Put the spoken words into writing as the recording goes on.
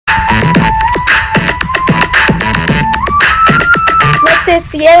sis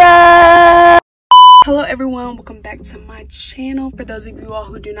Sierra. Hello everyone, welcome back to my channel. For those of you all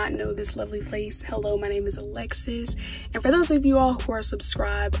who do not know this lovely face, hello, my name is Alexis. And for those of you all who are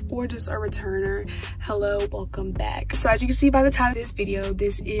subscribed or just a returner, hello, welcome back. So as you can see by the title of this video,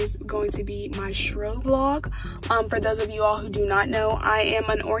 this is going to be my Srow vlog. For those of you all who do not know, I am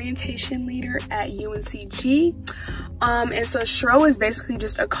an orientation leader at UNCG. And so Srow is basically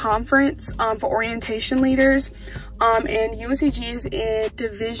just a conference for orientation leaders. And UNCG is in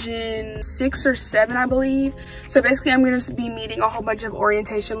division 6 or 7, I believe. So basically I'm going to be meeting a whole bunch of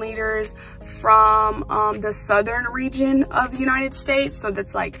orientation leaders from the southern region of the United States. So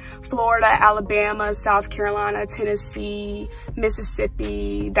that's like Florida, Alabama, South Carolina, Tennessee,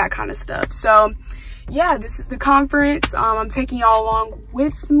 Mississippi, that kind of stuff. So yeah, this is the conference. I'm taking y'all along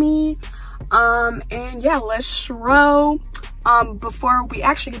with me. And yeah, let's Srow. Before we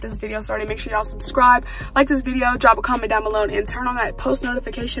actually get this video started, make sure y'all subscribe, like this video, drop a comment down below, and turn on that post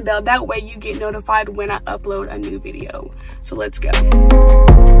notification bell. That way you get notified when I upload a new video. So let's go.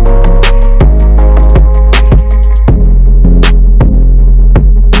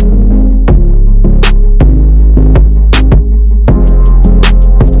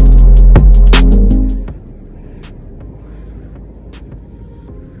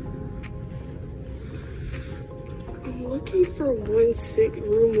 Looking for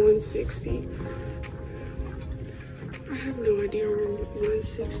room 160. I have no idea where room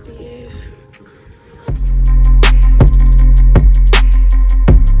 160 is.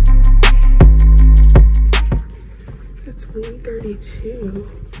 That's 132.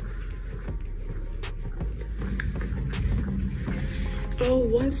 Oh,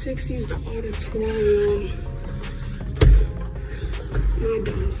 160 is the auditorium. My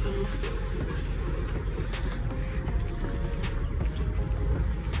dumb self.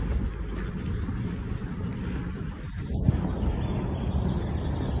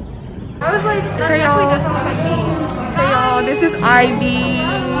 I was like, that definitely doesn't look like me. Hey y'all, this is Ivy.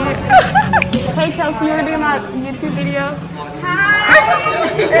 Hey Kelsey, you wanna be in my YouTube video? Hi!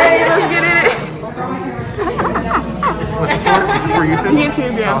 Hey, let's get it. What's this for? This is for YouTube?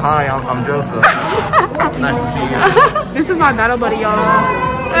 YouTube, yeah. Oh, hi, I'm Joseph. Nice to see you. This is my battle buddy, y'all.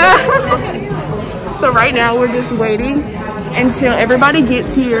 So right now, we're just waiting until everybody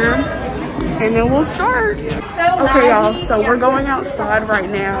gets here, and then we'll start. Okay, y'all, so we're going outside right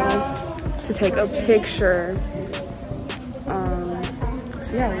now to take a picture.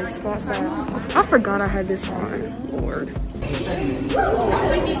 So yeah, let's go outside. I forgot I had this on, Lord.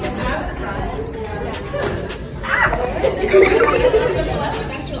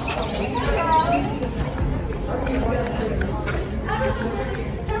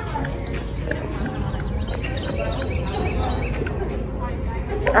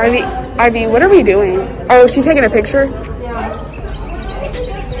 Ivy, what are we doing? Oh, she's taking a picture?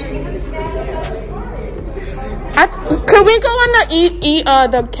 Could we go on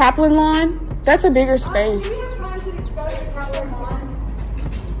the Kaplan line? That's a bigger space.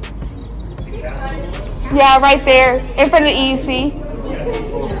 Yeah, right there in front of the EUC.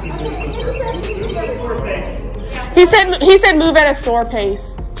 He said move at a slower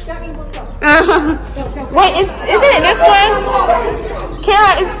pace. Wait, isn't it this way?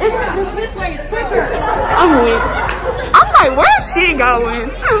 Kara, is this way? It's quicker. I'm like, where's she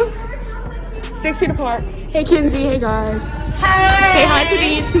going? 6 feet apart. Hey Kenzie, hey guys. Hey. Say hi to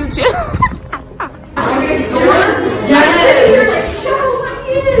the YouTube channel.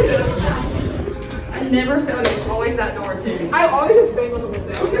 I never feel like it's always that door too. I always just bang on the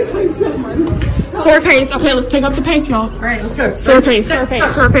window. It's like someone. Slower pace. Okay, let's pick up the pace, y'all. All right, let's go. Slower pace, slower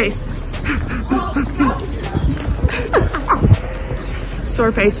pace, slower pace.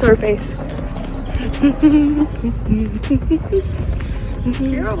 Slower pace, slower pace.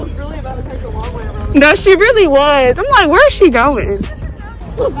 Kara was really about to take a long way around. No, she really was. I'm like, where is she going? If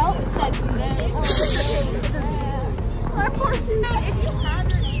you have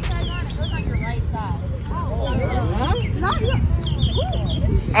your name tag on, it goes on your right side.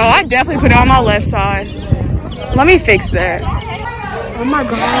 Oh, I definitely put it on my left side. Let me fix that. Oh my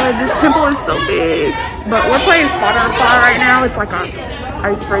god, this pimple is so big. But we're playing Spotify right now. It's like a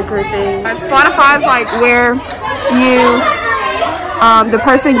icebreaker thing. Spotify is like where you the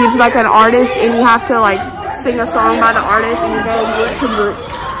person gives you like an artist and you have to like sing a song by the artist and you go group to group.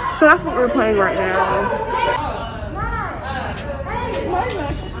 So that's what we're playing right now.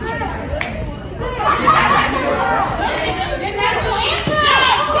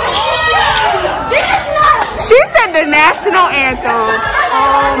 She said the national anthem.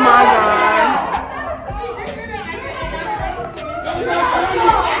 Oh my god.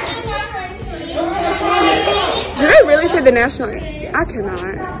 Did they really say hear the national anthem. I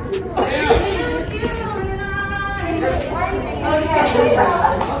cannot.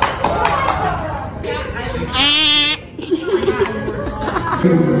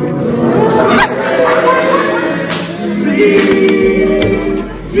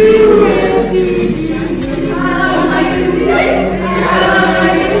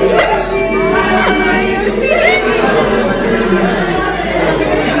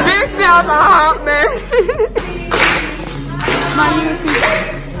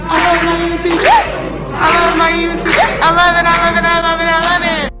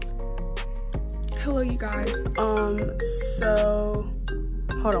 Hello, you guys. So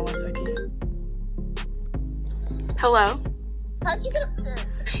hold on one second. Hello. How'd you get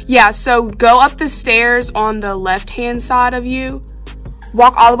upstairs? Yeah, so go up the stairs on the left-hand side of you.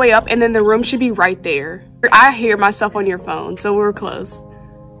 Walk all the way up, and then the room should be right there. I hear myself on your phone, so we're close.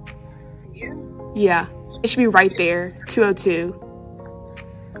 Yeah, it should be right there. 202.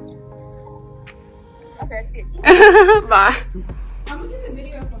 Okay, I see it. Bye. I'm looking at the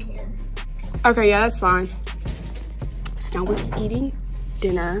video from here. Okay, yeah, that's fine. So now we're just eating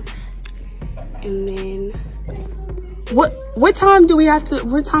dinner, and then what time do we have to?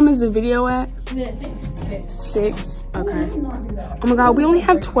 What time is the video at? 6. Okay. Oh my god, we only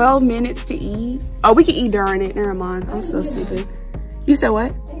have 12 minutes to eat. Oh, we can eat during it. Never mind. I'm so stupid. You said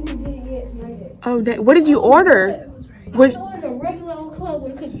what? Oh, what did you order? What?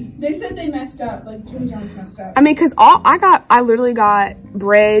 They said they messed up. Like Jimmy John's messed up. I mean, cause I literally got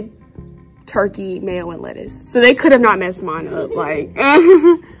bread, turkey, mayo, and lettuce. So they could have not messed mine up. Like,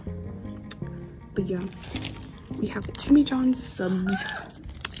 but yeah, we have the Jimmy John's subs.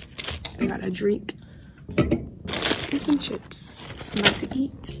 I got a drink and some chips. I'm about to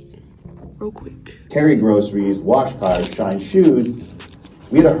eat real quick. Carry groceries, wash cars, shine shoes.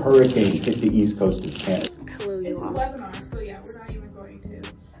 We had a hurricane hit the east coast of Canada. Hello, you It's a all. webinar, so yeah, we're not even going to.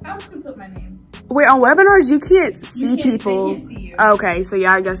 I was gonna put my name. Wait, on webinars, you can't see people. They can't see you. Okay, so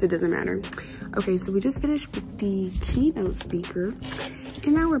yeah, I guess it doesn't matter. Okay, so we just finished with the keynote speaker,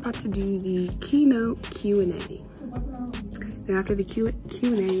 and now we're about to do the keynote Q&A. And after the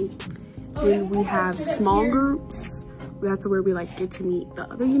Q&A, then we have small groups. That's where we like get to meet the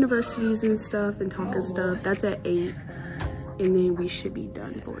other universities and stuff and talk and stuff. That's at 8, and then we should be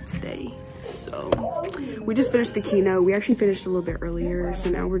done for today. So we just finished the keynote. We actually finished a little bit earlier, so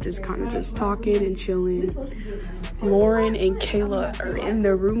now we're just kind of just talking and chilling. Lauren and Kayla are in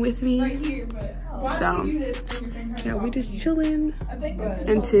the room with me, so yeah, we just chilling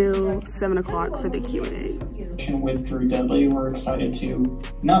until 7 o'clock for the Q&A. With Drew Dudley, we're excited to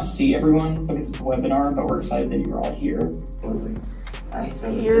not see everyone because it's a webinar, but we're excited that you're all here.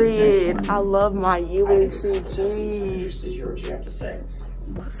 So Period. I love my UNCG. Interested to hear what you have to say.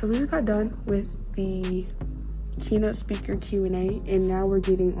 So we just got done with the keynote speaker Q&A, and now we're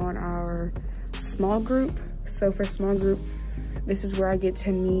getting on our small group. So for small group, this is where I get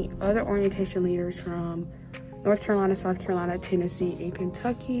to meet other orientation leaders from North Carolina, South Carolina, Tennessee, and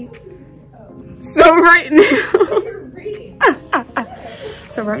Kentucky. So right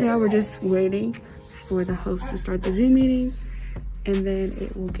now we're just waiting for the host to start the Zoom meeting, and then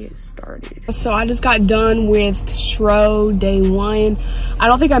it will get started. So I just got done with Srow day 1. I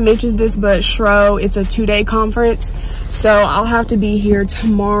don't think I mentioned this, but Srow, it's a 2-day conference. So I'll have to be here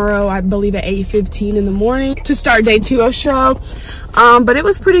tomorrow, I believe at 8:15 in the morning to start day 2 of Srow. But it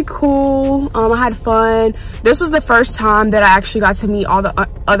was pretty cool. I had fun. This was the first time that I actually got to meet all the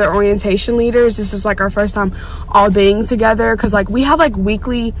other orientation leaders. This is like our first time all being together, because like we have like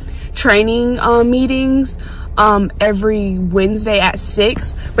weekly training meetings every Wednesday at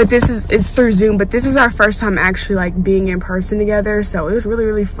 6, but it's through Zoom, but this is our first time actually like being in person together, so it was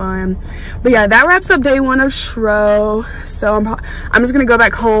really fun. But yeah, that wraps up day 1 of Srow. So I'm just gonna go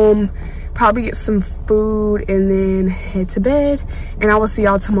back home, probably get some food, and then head to bed, and I will see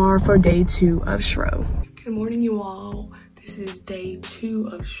y'all tomorrow for day 2 of Srow. Good morning, you all. This is day 2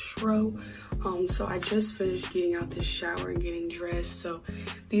 of Srow. So I just finished getting out the shower and getting dressed. So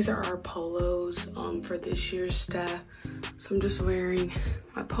these are our polos for this year's staff. So I'm just wearing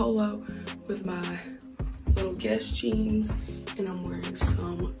my polo with my little Guess jeans, and I'm wearing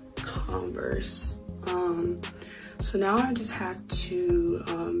some Converse. So now I just have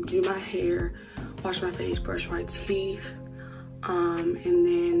to do my hair, wash my face, brush my teeth, and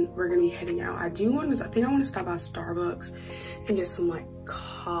then we're gonna be heading out. I think I want to stop by Starbucks and get some like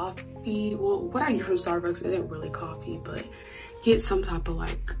coffee. Well, what I get from Starbucks isn't really coffee, but get some type of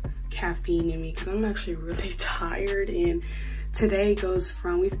like caffeine in me, because I'm actually really tired, and today goes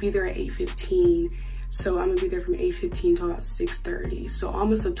from, we have to be there at 8:15, So I'm gonna be there from 8:15 till about 6:30. So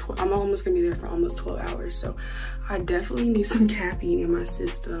I'm almost gonna be there for almost 12 hours. So I definitely need some caffeine in my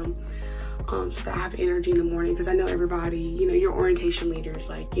system so that I have energy in the morning, because I know everybody, you know, your orientation leaders,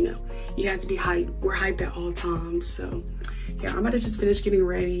 like, you know, you have to be hyped. We're hyped at all times. So yeah, I'm about to just finish getting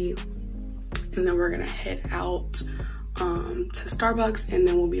ready, and then we're gonna head out to Starbucks, and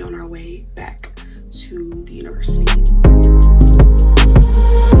then we'll be on our way back to the university.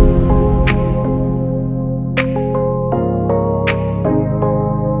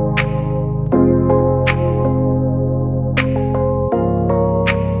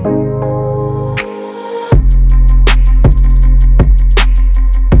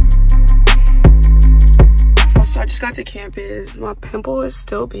 Got to campus. My pimple is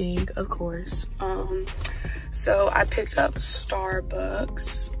still big, of course. So I picked up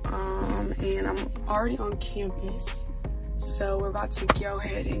Starbucks, and I'm already on campus. So we're about to go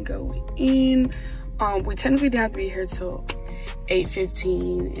ahead and go in. We technically didn't have to be here till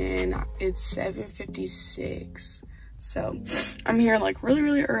 8:15, and it's 7:56. So I'm here like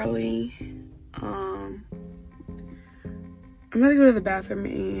really early. I'm gonna go to the bathroom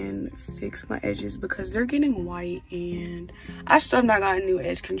and fix my edges because they're getting white, and I still have not gotten new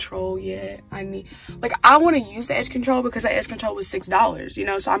edge control yet. I want to use the edge control because the edge control was $6, you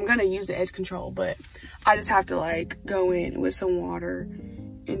know, so I'm gonna use the edge control, but I just have to like go in with some water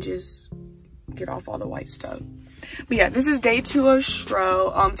and just get off all the white stuff. But yeah, this is day 2 of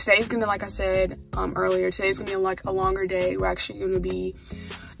Srow. Today's gonna, like I said earlier, today's gonna be like a longer day. We're actually gonna be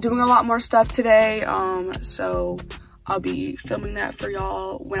doing a lot more stuff today, so I'll be filming that for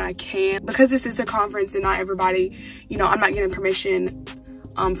y'all when I can. Because this is a conference and not everybody, you know, I'm not getting permission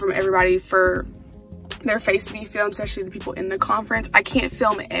from everybody for their face to be filmed, especially the people in the conference. I can't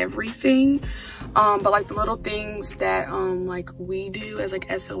film everything, but like the little things that like we do as like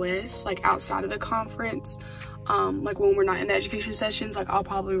SOS, like outside of the conference, like when we're not in the education sessions, like I'll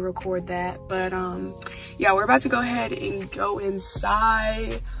probably record that. But yeah, we're about to go ahead and go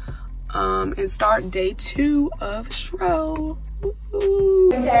inside and start day 2 of Srow.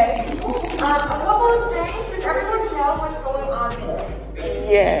 Okay. A couple of things. Does everyone know what's going on today?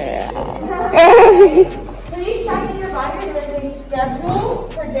 Yeah. Please check in your binder. There is a schedule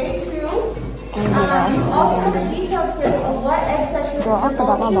for day 2. You also have a detailed schedule of what egg sessions Girl, I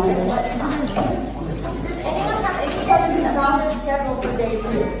forgot my binder. and what time. Does anyone have any sessions not been scheduled for day 2?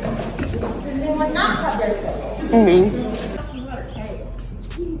 Does anyone not have their schedule?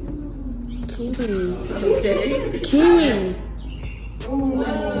 Kiwi. Okay. Kiwi.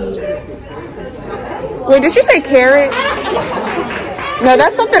 Wait, did she say carrot? No,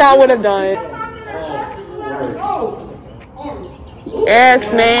 that's something I would have done.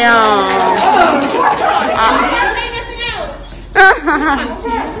 Yes, ma'am.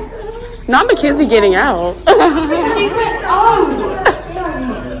 Not Mackenzie getting out. She said, oh.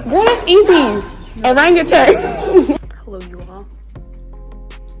 Girl, that's easy. Orangutan. Hello, you all.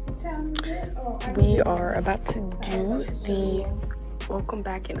 We are about to do the welcome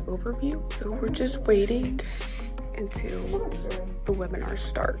back and overview. So we're just waiting until the webinar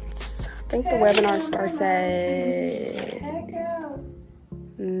starts. I think the webinar starts at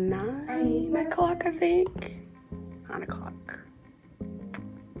 9 o'clock, I think. 9 o'clock.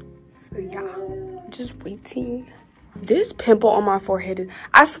 So yeah, just waiting. This pimple on my forehead,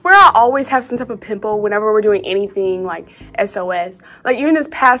 I swear I always have some type of pimple whenever we're doing anything like SOS. Like even this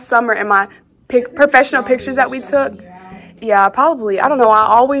past summer in my professional pictures that we took. Yeah, probably. I don't know. I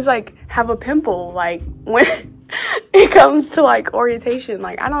always like have a pimple like when it comes to like orientation.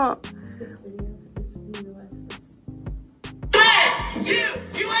 Like I don't.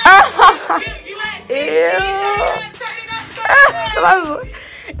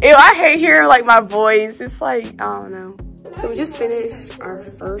 Ew, I hate hearing like my voice. It's like, I don't know. So we just finished our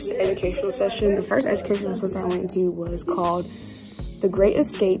first educational session. The first educational session I went to was called The Great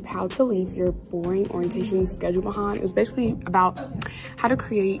Escape, How to Leave Your Boring Orientation Schedule Behind. It was basically about how to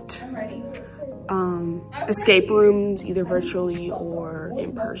create escape rooms, either virtually or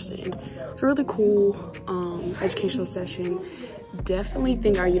in person. It's a really cool educational session. Definitely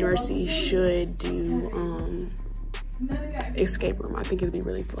think our university should do escape room. I think it'd be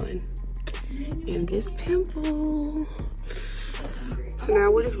really fun. And this pimple. So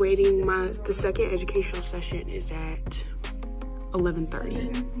now we're just waiting. The second educational session is at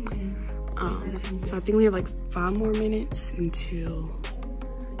 11:30. So I think we have like 5 more minutes until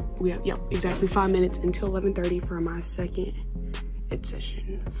we have, yep, exactly 5 minutes until 11:30 for my second ed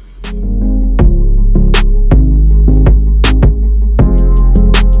session.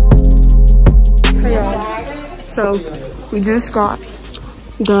 Hey y'all. So we just got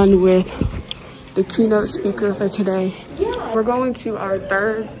done with the keynote speaker for today. We're going to our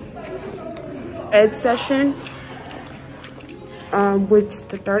third ed session, which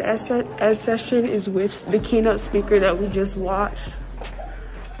the third ed session is with the keynote speaker that we just watched.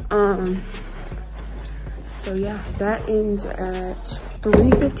 So yeah, that ends at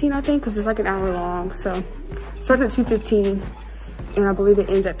 3:15, I think, because it's like an hour long. So it starts at 2:15, and I believe it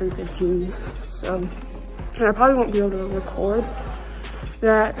ends at 3:15. So, and I probably won't be able to record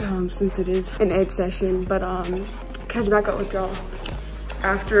that since it is an ed session, but catch back up with y'all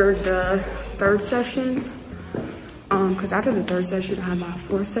after the third session. Because after the third session, I have my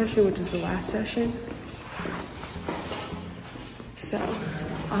fourth session, which is the last session. So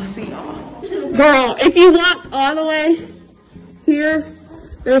I'll see y'all. Girl, if you walk all the way here,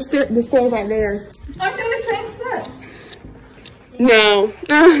 there's the stairs right there. Aren't they the same steps? No.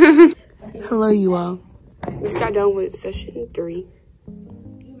 Hello, you all. We just got done with session 3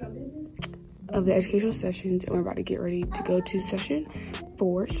 of the educational sessions, and we're about to get ready to go to session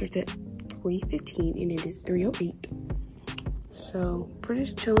 4. It starts at 3:15, and it is 3:08. So we're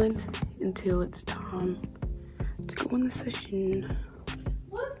just chilling until it's time to go in the session.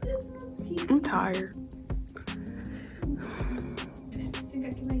 I'm tired. I think I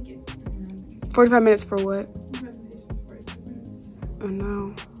can make it. 45 minutes for what? Oh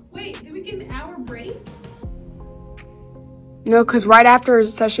no. Wait, did we get an hour break? No, because right after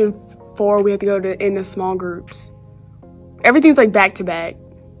session 4, we have to go in the small groups. Everything's like back to back.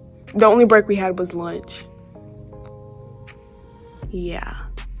 The only break we had was lunch. Yeah.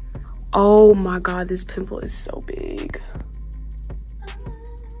 Oh my god, this pimple is so big.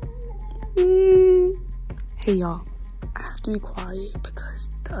 Hey y'all, I have to be quiet because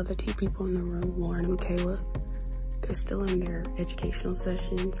the other 2 people in the room, Lauren and Taylor, they're still in their educational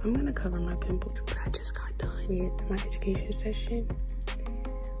session, so I'm gonna cover my pimple. But I just got done with my education session.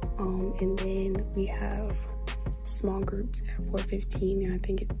 And then we have small groups at 4:15, and I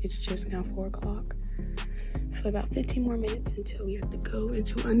think it's just now 4 o'clock. So about 15 more minutes until we have to go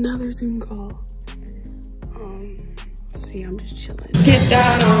into another Zoom call. So yeah, I'm just chilling. Get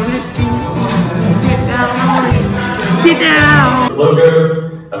down on it. Get down on it. Get down. The logos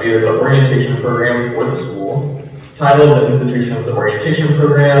of either the orientation program or the school, title of the institution's orientation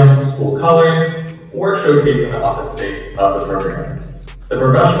program, school colors, or showcasing the office space of the program. The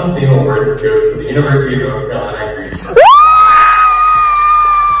professional theme award goes to the University of North Carolina Green.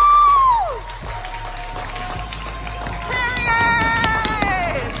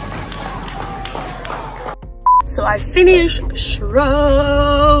 So I finished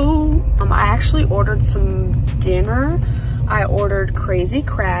Srow. I actually ordered some dinner. I ordered Crazy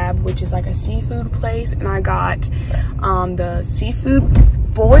Crab, which is like a seafood place, and I got the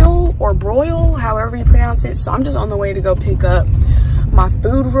seafood boil or broil, however you pronounce it. So I'm just on the way to go pick up my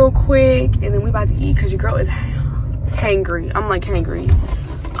food real quick, and then we about to eat because your girl is hangry. I'm like hangry.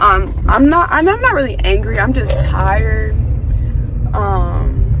 I'm not really angry. I'm just tired.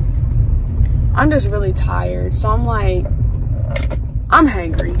 I'm just really tired, so I'm like, I'm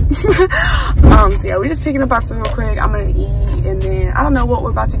hangry. So yeah, we're just picking up our food real quick. I'm gonna eat, and then I don't know what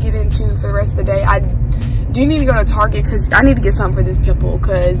we're about to get into for the rest of the day. I do need to go to Target because I need to get something for this pimple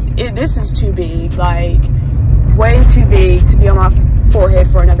because this is too big, like way too big to be on my forehead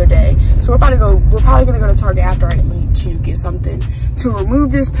for another day. So we're probably gonna go to Target after I eat to get something to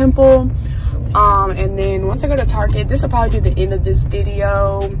remove this pimple. And then once I go to Target, this will probably be the end of this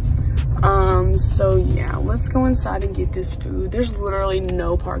video. So yeah, let's go inside and get this food. There's literally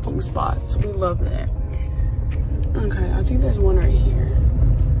no parking spots. We love that. Okay, I think there's one right here.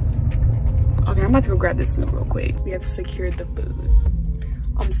 Okay, I'm about to go grab this food real quick. We have secured the food.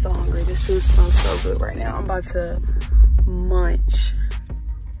 I'm so hungry. This food smells so good right now. I'm about to munch.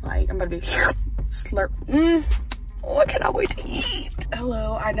 Like, I'm about to be slurp. What can I wait to eat?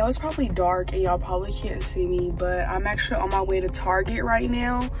 Hello, I know it's probably dark and y'all probably can't see me, but I'm actually on my way to Target right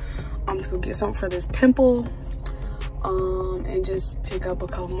now. I'm to go get something for this pimple, and just pick up a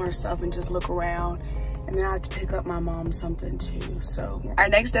couple more stuff and just look around. And then I have to pick up my mom something too. So our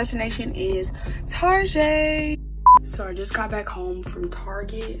next destination is Target. So I just got back home from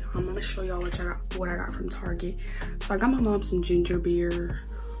Target. I'm gonna show y'all what I got from Target. So I got my mom some ginger beer.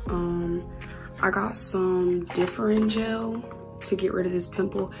 I got some different gel to get rid of this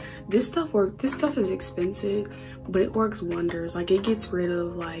pimple. This stuff is expensive, but it works wonders. Like, it gets rid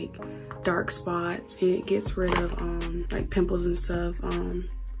of like dark spots, and it gets rid of like pimples and stuff.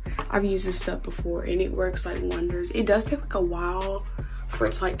 I've used this stuff before and it works like wonders. It does take like a while for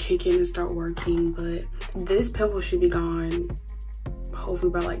it to like kick in and start working, but this pimple should be gone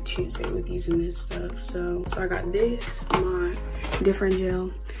hopefully by like Tuesday with using this stuff. So I got this, my different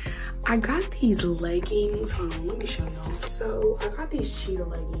gel. I got these leggings. Hold on, let me show y'all. So I got these cheetah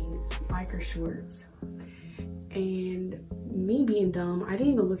leggings, biker shorts. And me being dumb, I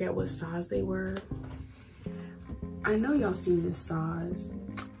didn't even look at what size they were. I know y'all seen this size.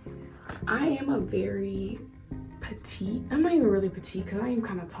 I am a very petite, I'm not even really petite because I am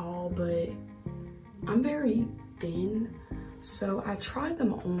kind of tall, but I'm very thin. So I tried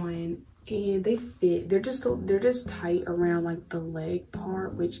them on and they fit. They're just tight around like the leg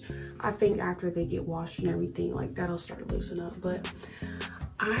part, which I think after they get washed and everything, like that'll start to loosen up. But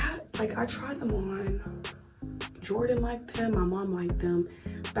I tried them on. Jordan liked them, my mom liked them,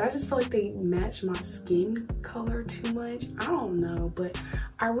 but I just feel like they match my skin color too much. I don't know, but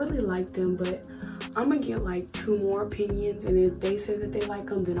I really like them. But I'm gonna get like 2 more opinions, and if they say that they like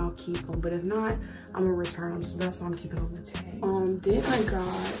them, then I'll keep them. But if not, I'm gonna return them. So that's why I'm keeping on the tag. Then I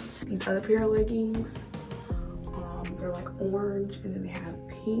got these other pair of leggings. They're like orange, and then they have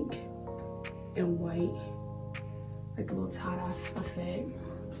pink and white, like a little tie-dye effect.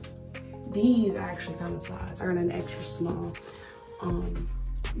 These I actually found the size. I got an extra small.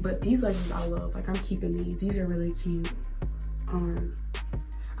 But these leggings I love. Like I'm keeping these. These are really cute.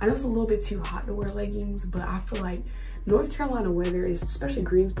 I know it's a little bit too hot to wear leggings, but I feel like North Carolina weather is, especially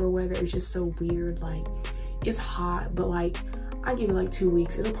Greensboro weather, is just so weird. Like it's hot, but like I give it like 2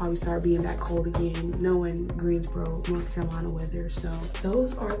 weeks, it'll probably start being that cold again, knowing Greensboro, North Carolina weather. So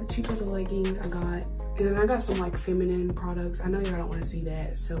those are the 2 pairs of leggings I got. And then I got some like feminine products. I know y'all don't want to see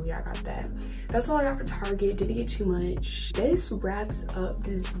that, so yeah, I got that. That's all I got for Target. Didn't get too much. This wraps up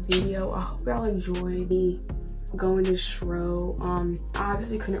this video. I hope y'all enjoyed me going to Srow. I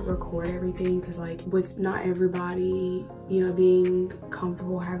obviously couldn't record everything because like with not everybody, you know, being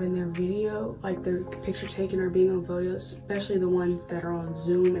comfortable having their video, like their picture taken or being on video, especially the ones that are on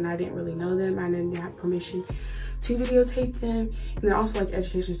Zoom and I didn't really know them. I didn't have permission to videotape them. And they're also like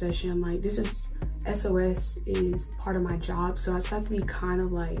education session. Like this is SOS is part of my job, so I just have to be kind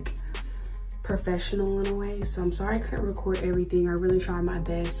of like professional in a way. So I'm sorry I couldn't record everything. I really tried my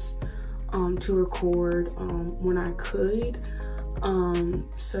best to record when I could.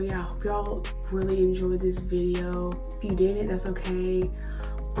 So yeah, I hope y'all really enjoyed this video. If you didn't, that's okay.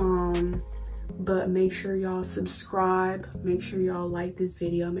 But make sure y'all subscribe, make sure y'all like this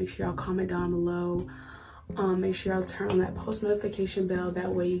video, make sure y'all comment down below. Make sure y'all turn on that post notification bell, that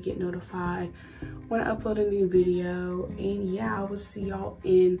way you get notified when I upload a new video. And yeah, I will see y'all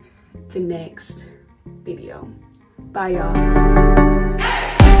in the next video. Bye y'all.